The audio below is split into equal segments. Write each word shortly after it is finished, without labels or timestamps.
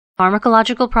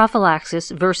Pharmacological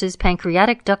prophylaxis versus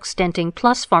pancreatic duct stenting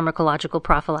plus pharmacological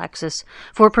prophylaxis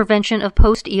for prevention of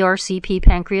post-ERCP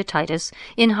pancreatitis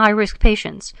in high-risk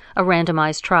patients, a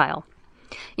randomized trial.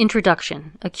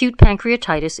 Introduction. Acute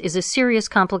pancreatitis is a serious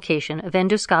complication of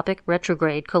endoscopic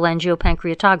retrograde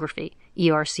cholangiopancreatography,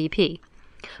 ERCP.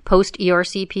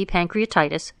 Post-ERCP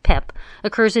pancreatitis, PEP,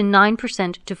 occurs in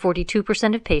 9% to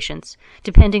 42% of patients,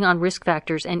 depending on risk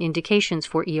factors and indications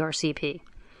for ERCP.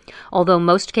 Although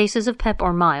most cases of PEP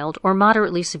are mild or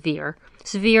moderately severe,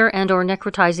 severe and or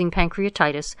necrotizing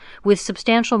pancreatitis with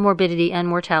substantial morbidity and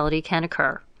mortality can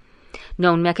occur.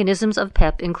 Known mechanisms of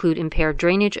PEP include impaired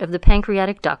drainage of the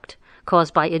pancreatic duct,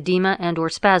 caused by edema and or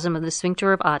spasm of the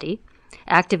sphincter of Oddi,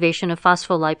 activation of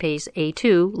phospholipase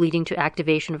A2 leading to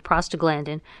activation of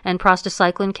prostaglandin and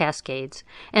prostacyclin cascades,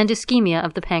 and ischemia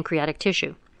of the pancreatic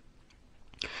tissue.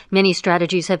 Many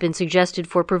strategies have been suggested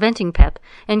for preventing PEP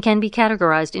and can be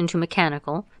categorized into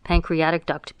mechanical, pancreatic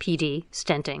duct PD,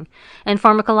 stenting, and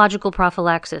pharmacological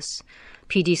prophylaxis.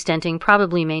 PD stenting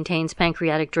probably maintains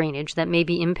pancreatic drainage that may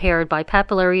be impaired by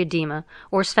papillary edema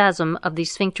or spasm of the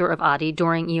sphincter of Oddi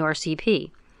during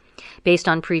ERCP. Based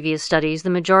on previous studies,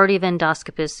 the majority of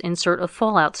endoscopists insert a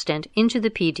fallout stent into the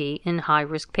PD in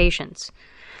high-risk patients.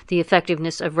 The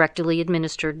effectiveness of rectally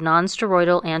administered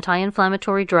non-steroidal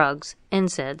anti-inflammatory drugs,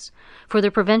 NSAIDs, for the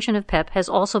prevention of PEP has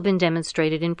also been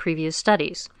demonstrated in previous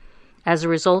studies. As a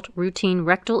result, routine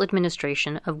rectal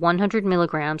administration of 100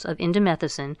 milligrams of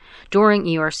indomethacin during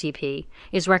ERCP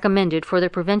is recommended for the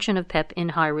prevention of PEP in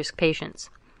high-risk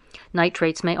patients.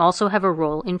 Nitrates may also have a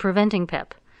role in preventing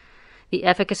PEP. The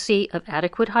efficacy of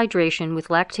adequate hydration with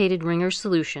lactated Ringer's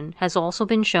solution has also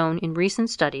been shown in recent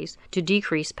studies to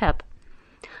decrease PEP.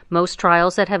 Most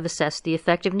trials that have assessed the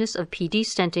effectiveness of PD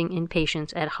stenting in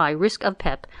patients at high risk of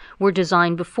PEP were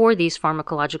designed before these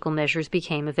pharmacological measures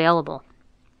became available.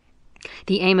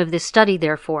 The aim of this study,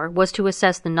 therefore, was to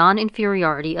assess the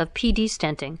non-inferiority of PD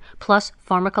stenting plus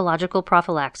pharmacological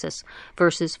prophylaxis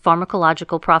versus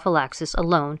pharmacological prophylaxis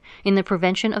alone in the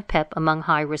prevention of PEP among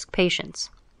high-risk patients.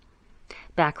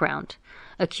 Background.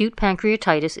 Acute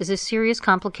pancreatitis is a serious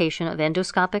complication of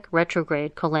endoscopic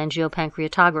retrograde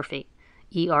cholangiopancreatography,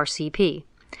 ERCP.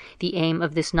 The aim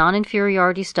of this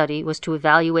non-inferiority study was to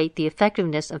evaluate the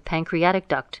effectiveness of pancreatic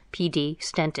duct PD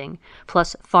stenting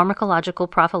plus pharmacological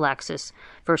prophylaxis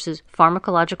versus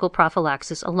pharmacological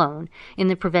prophylaxis alone in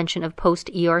the prevention of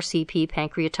post-ERCP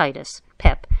pancreatitis,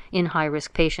 PEP, in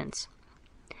high-risk patients.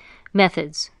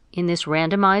 Methods. In this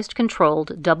randomized,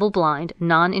 controlled, double-blind,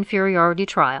 non-inferiority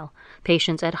trial,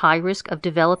 patients at high risk of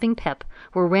developing PEP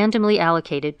were randomly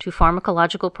allocated to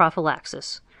pharmacological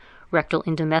prophylaxis, rectal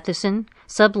indomethacin,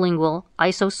 sublingual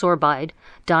isosorbide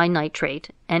dinitrate,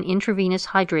 and intravenous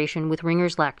hydration with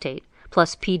Ringer's lactate,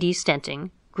 plus PD stenting,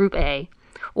 Group A,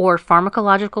 or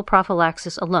pharmacological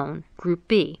prophylaxis alone, Group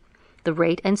B. The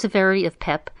rate and severity of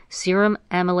PEP, serum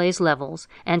amylase levels,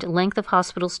 and length of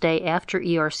hospital stay after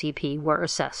ERCP were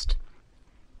assessed.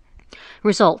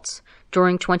 Results.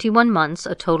 During 21 months,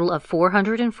 a total of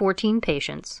 414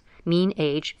 patients, mean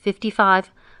age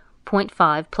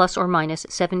 55.5 plus or minus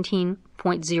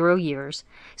 17.0 years,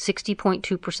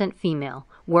 60.2% female,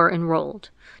 were enrolled,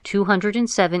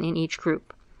 207 in each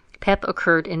group. PEP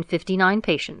occurred in 59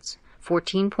 patients,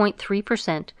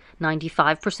 14.3%,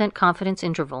 95% confidence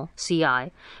interval,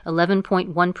 CI,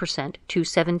 11.1% to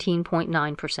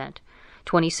 17.9%,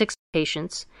 26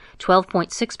 patients,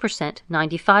 12.6%,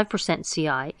 95%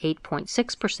 CI,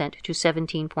 8.6% to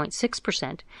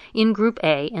 17.6% in Group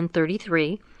A, and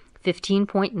 33,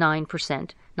 15.9%,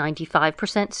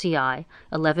 95% CI,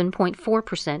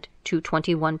 11.4% to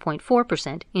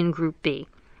 21.4% in Group B.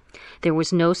 There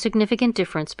was no significant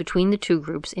difference between the two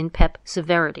groups in PEP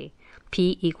severity,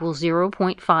 P equals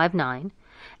 0.59,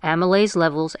 amylase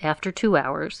levels after 2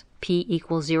 hours, P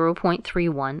equals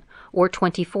 0.31, or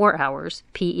 24 hours,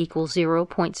 P equals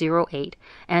 0.08,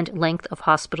 and length of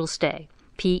hospital stay,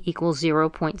 P equals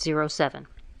 0.07.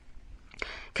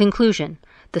 Conclusion.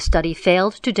 The study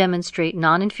failed to demonstrate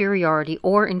non-inferiority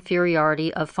or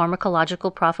inferiority of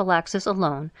pharmacological prophylaxis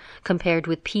alone compared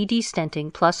with PD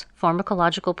stenting plus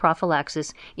pharmacological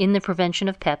prophylaxis in the prevention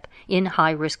of PEP in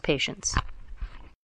high-risk patients.